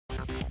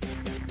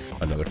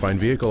Another fine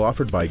vehicle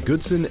offered by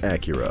Goodson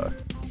Acura.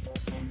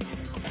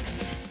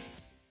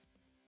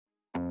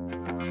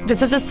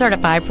 This is a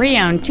certified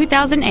pre-owned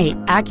 2008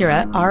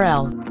 Acura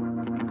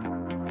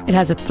RL. It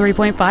has a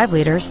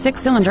 3.5-liter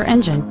six-cylinder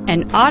engine,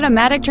 an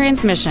automatic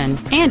transmission,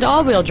 and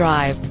all-wheel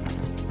drive.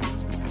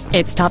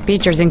 Its top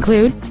features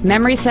include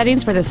memory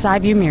settings for the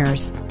side view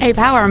mirrors, a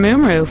power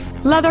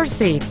moonroof, leather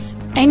seats,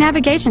 a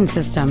navigation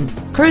system,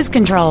 cruise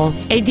control,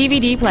 a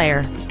DVD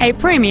player, a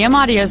premium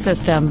audio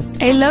system,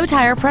 a low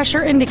tire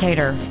pressure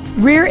indicator,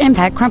 rear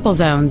impact crumple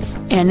zones,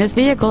 and this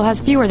vehicle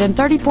has fewer than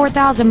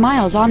 34,000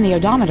 miles on the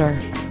odometer.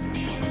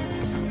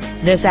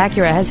 This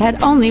Acura has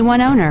had only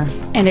one owner,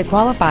 and it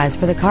qualifies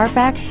for the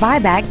Carfax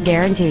buyback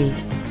guarantee.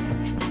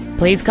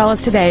 Please call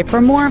us today for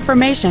more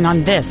information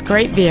on this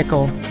great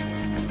vehicle.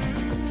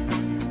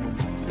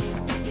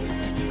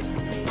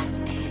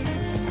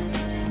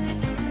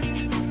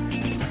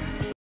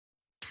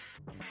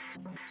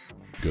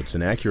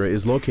 Goodson Acura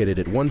is located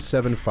at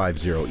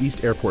 1750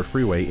 East Airport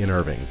Freeway in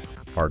Irving.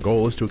 Our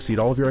goal is to exceed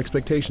all of your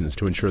expectations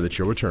to ensure that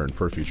you'll return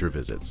for future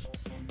visits.